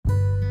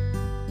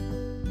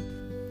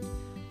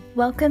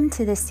Welcome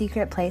to the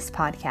Secret Place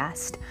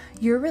podcast.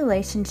 Your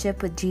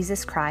relationship with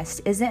Jesus Christ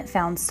isn't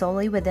found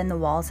solely within the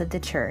walls of the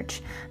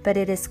church, but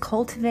it is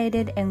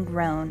cultivated and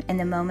grown in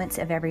the moments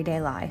of everyday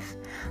life.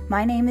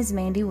 My name is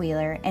Mandy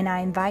Wheeler, and I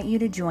invite you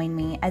to join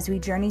me as we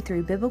journey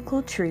through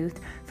biblical truth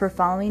for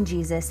following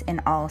Jesus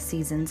in all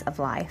seasons of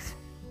life.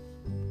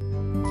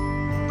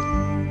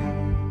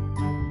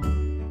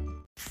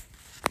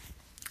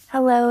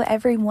 Hello,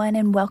 everyone,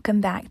 and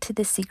welcome back to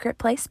the Secret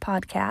Place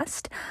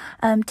podcast.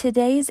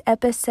 Today's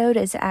episode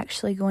is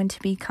actually going to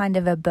be kind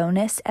of a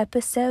bonus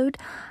episode,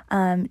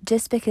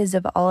 just because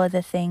of all of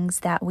the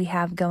things that we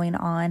have going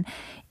on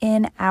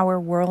in our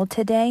world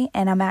today.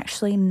 And I'm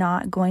actually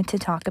not going to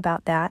talk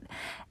about that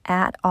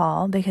at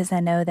all, because I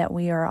know that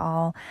we are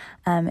all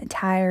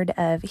tired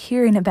of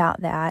hearing about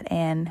that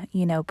and,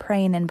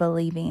 praying and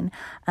believing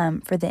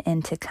for the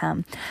end to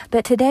come.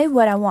 But today,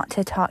 what I want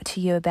to talk to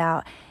you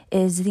about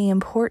is the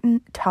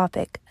important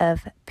topic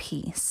of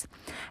peace.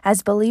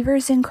 As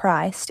believers in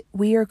Christ,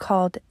 we are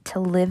called to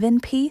live in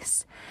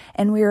peace,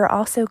 and we are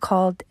also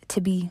called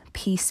to be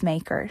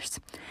peacemakers.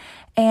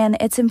 And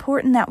it's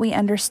important that we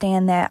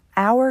understand that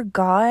our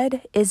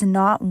God is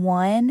not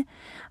one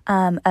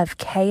of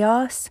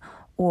chaos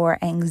or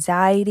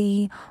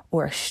anxiety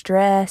or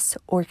stress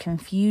or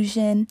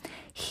confusion.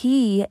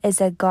 He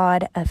is a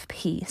God of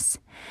peace.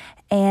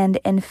 And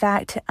in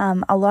fact,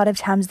 a lot of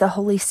times the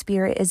Holy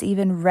Spirit is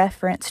even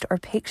referenced or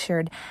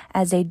pictured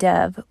as a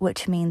dove,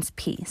 which means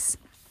peace.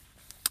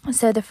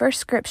 So the first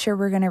scripture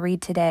we're going to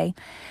read today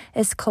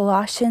is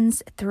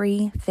Colossians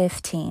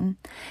 3:15.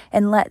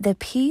 And let the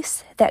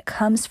peace that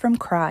comes from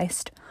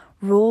Christ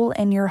rule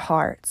in your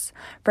hearts,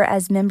 for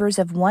as members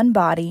of one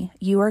body,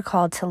 you are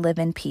called to live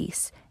in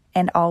peace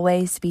and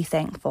always be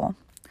thankful.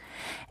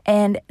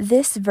 And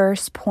this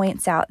verse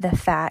points out the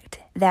fact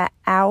that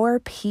our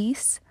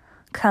peace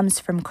comes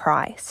from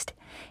Christ.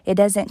 It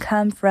doesn't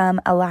come from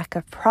a lack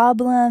of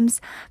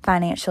problems,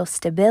 financial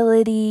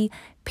stability,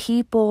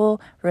 people,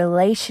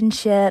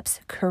 relationships,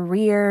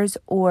 careers,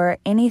 or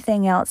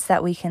anything else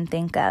that we can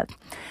think of.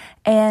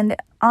 And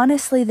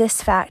honestly,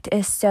 this fact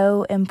is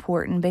so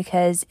important,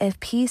 because if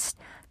peace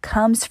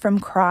comes from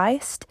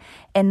Christ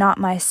and not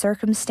my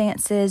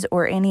circumstances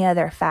or any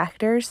other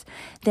factors,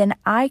 then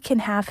I can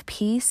have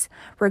peace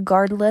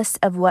regardless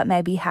of what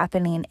may be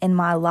happening in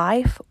my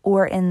life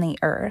or in the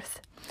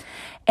earth.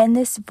 And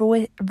this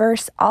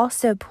verse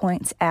also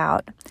points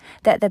out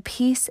that the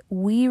peace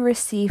we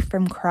receive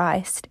from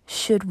Christ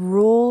should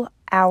rule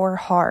our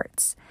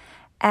hearts.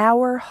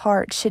 Our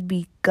heart should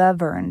be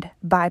governed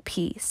by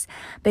peace,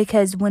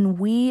 because when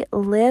we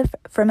live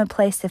from a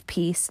place of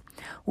peace,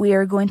 we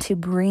are going to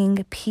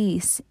bring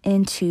peace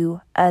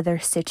into other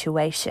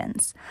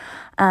situations.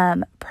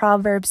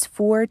 Proverbs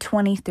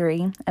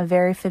 4:23, a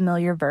very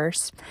familiar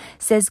verse,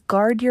 says,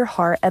 "Guard your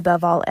heart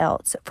above all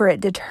else, for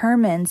it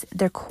determines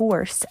the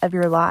course of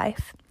your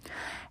life."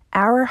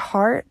 Our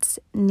hearts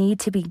need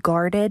to be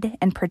guarded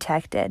and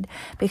protected,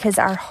 because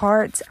our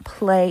hearts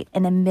play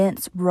an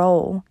immense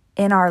role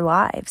in our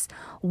lives.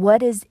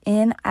 What is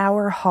in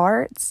our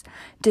hearts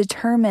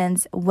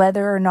determines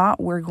whether or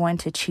not we're going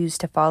to choose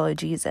to follow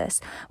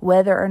Jesus,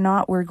 whether or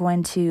not we're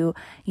going to,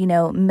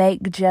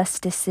 make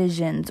just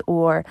decisions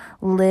or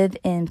live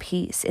in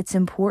peace. It's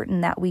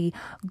important that we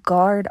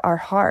guard our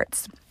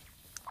hearts.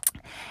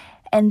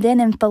 And then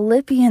in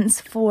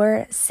Philippians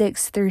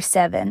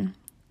 4:6-7,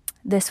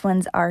 this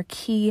one's our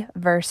key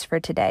verse for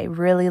today.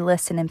 Really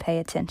listen and pay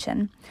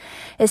attention.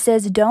 It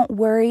says, "Don't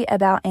worry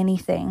about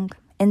anything.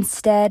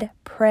 Instead,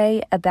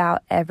 pray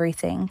about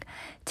everything.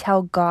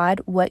 Tell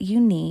God what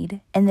you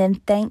need, and then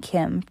thank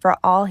Him for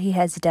all He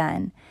has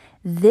done.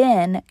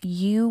 Then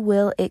you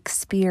will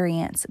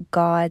experience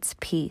God's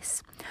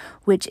peace,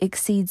 which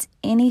exceeds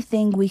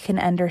anything we can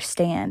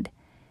understand.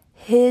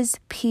 His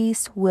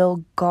peace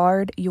will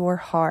guard your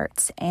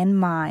hearts and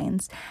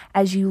minds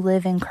as you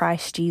live in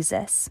Christ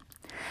Jesus."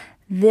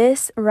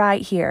 This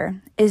right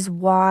here is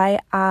why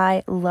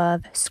I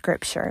love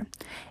Scripture.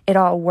 It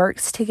all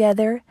works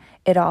together.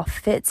 It all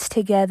fits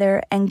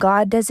together, and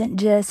God doesn't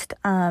just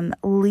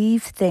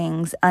leave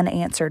things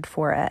unanswered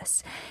for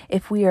us.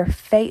 If we are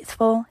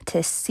faithful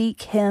to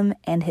seek Him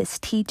and His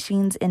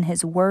teachings in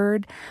His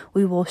Word,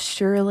 we will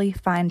surely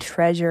find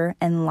treasure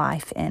and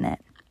life in it.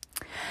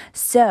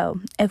 So,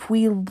 if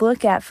we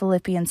look at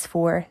Philippians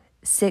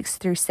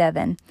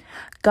 4:6-7,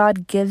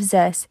 God gives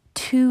us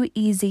two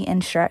easy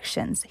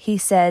instructions. He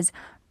says,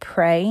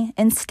 pray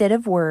instead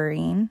of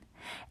worrying,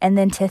 and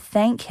then to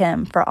thank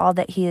Him for all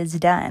that He has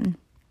done.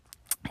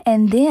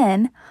 And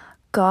then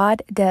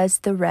God does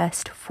the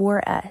rest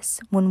for us.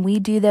 When we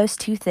do those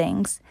two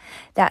things,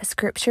 that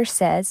scripture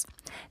says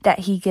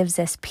that He gives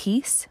us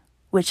peace,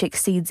 which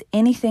exceeds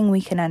anything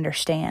we can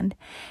understand.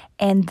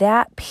 And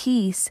that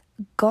peace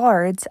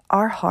guards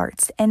our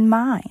hearts and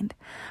mind,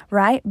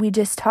 right? We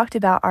just talked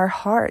about our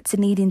hearts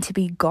needing to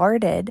be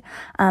guarded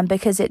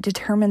because it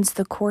determines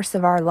the course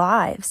of our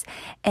lives.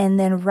 And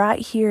then right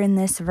here in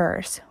this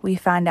verse, we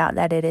find out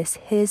that it is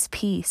His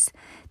peace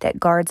that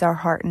guards our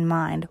heart and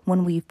mind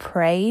when we've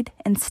prayed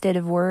instead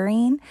of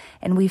worrying,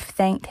 and we've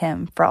thanked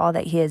Him for all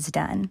that He has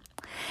done.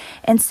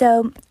 And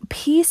so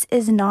peace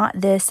is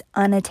not this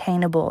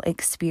unattainable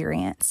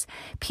experience.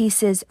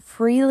 Peace is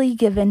freely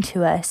given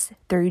to us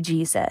through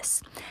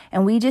Jesus.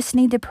 And we just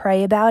need to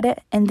pray about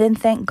it and then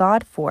thank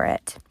God for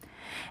it.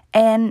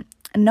 And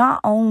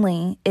not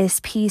only is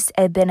peace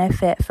a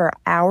benefit for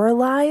our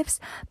lives,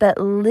 but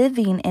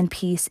living in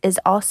peace is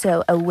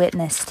also a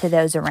witness to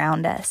those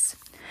around us.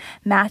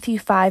 Matthew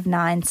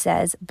 5:9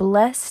 says,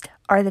 "Blessed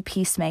are the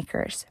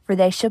peacemakers, for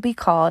they shall be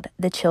called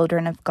the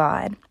children of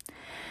God."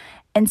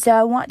 And so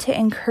I want to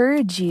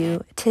encourage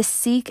you to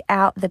seek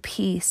out the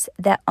peace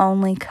that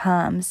only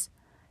comes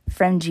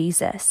from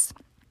Jesus.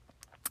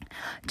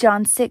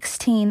 John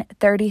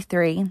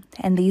 16:33,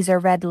 and these are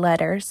red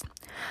letters.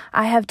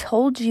 "I have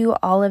told you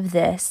all of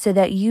this so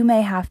that you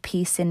may have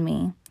peace in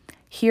me.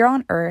 Here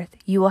on earth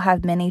you will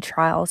have many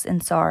trials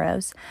and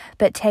sorrows,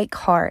 but take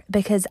heart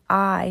because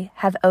I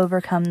have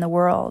overcome the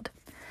world."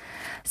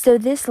 So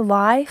this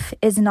life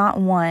is not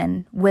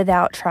one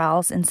without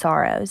trials and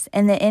sorrows,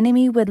 and the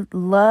enemy would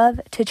love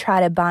to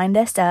try to bind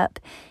us up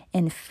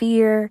in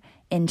fear,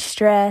 in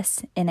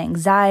stress, in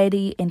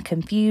anxiety, in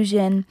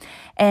confusion,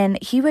 and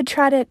he would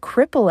try to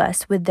cripple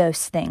us with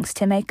those things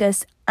to make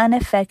us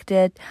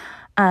ineffective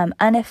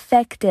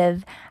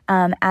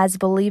as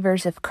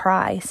believers of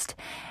Christ.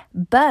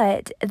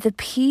 But the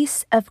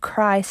peace of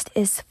Christ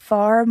is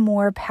far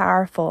more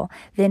powerful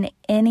than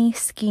any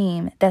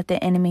scheme that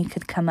the enemy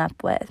could come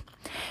up with.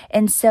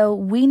 And so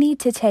we need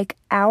to take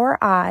our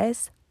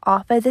eyes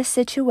off of the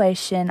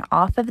situation,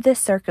 off of the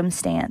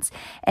circumstance,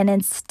 and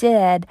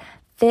instead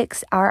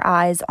fix our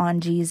eyes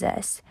on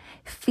Jesus.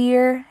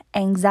 Fear,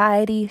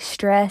 anxiety,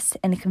 stress,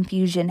 and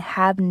confusion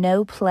have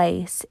no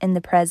place in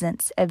the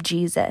presence of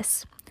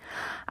Jesus.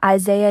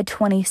 Isaiah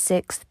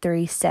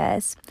 26:3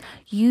 says,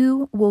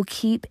 "You will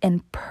keep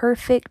in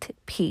perfect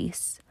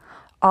peace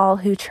all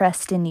who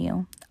trust in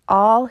you,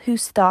 all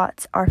whose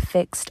thoughts are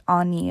fixed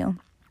on you."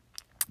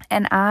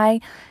 And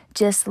I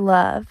just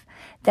love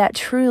that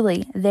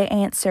truly the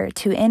answer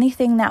to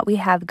anything that we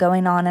have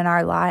going on in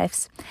our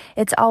lives,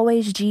 it's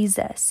always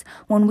Jesus.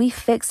 When we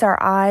fix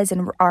our eyes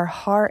and our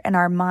heart and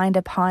our mind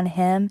upon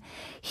Him,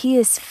 He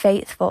is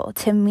faithful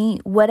to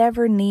meet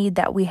whatever need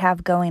that we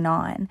have going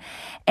on.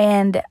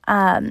 And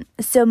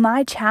so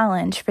my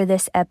challenge for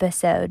this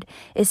episode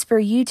is for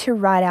you to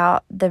write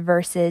out the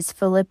verses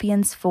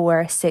Philippians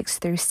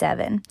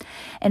 4:6-7.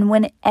 And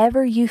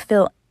whenever you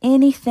feel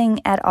anything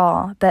at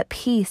all but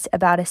peace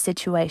about a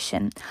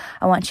situation,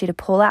 I want you to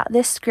pull out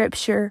this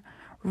scripture,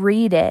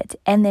 read it,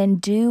 and then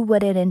do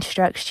what it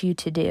instructs you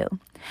to do.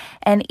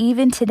 And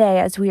even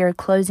today, as we are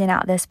closing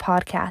out this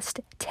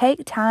podcast,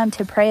 take time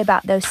to pray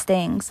about those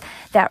things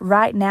that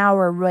right now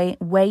are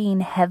weighing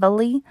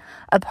heavily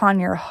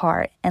upon your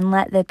heart, and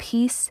let the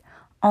peace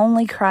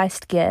only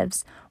Christ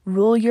gives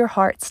rule your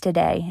hearts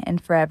today and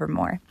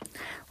forevermore.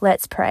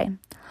 Let's pray.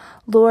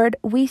 Lord,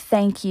 we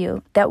thank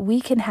you that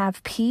we can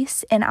have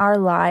peace in our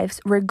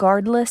lives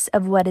regardless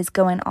of what is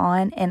going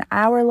on in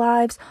our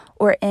lives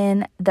or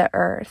in the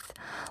earth.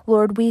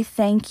 Lord, we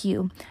thank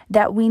you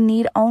that we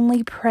need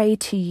only pray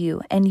to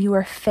you and you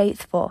are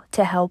faithful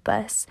to help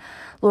us.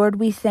 Lord,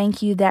 we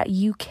thank you that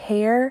you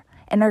care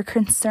and are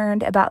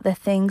concerned about the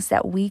things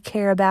that we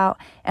care about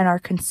and are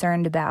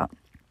concerned about.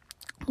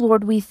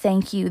 Lord, we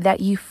thank you that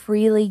you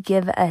freely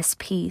give us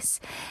peace,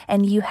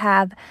 and you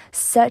have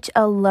such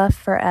a love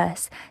for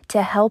us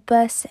to help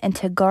us and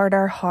to guard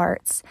our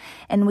hearts.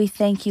 And we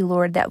thank you,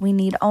 Lord, that we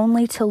need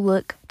only to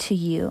look to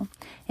you.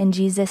 In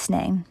Jesus'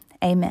 name,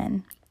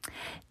 amen.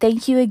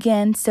 Thank you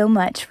again so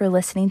much for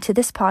listening to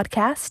this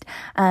podcast.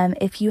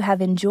 If you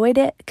have enjoyed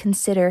it,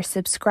 consider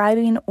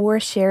subscribing or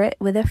share it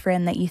with a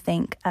friend that you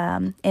think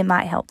it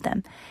might help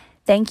them.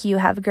 Thank you.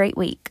 Have a great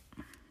week.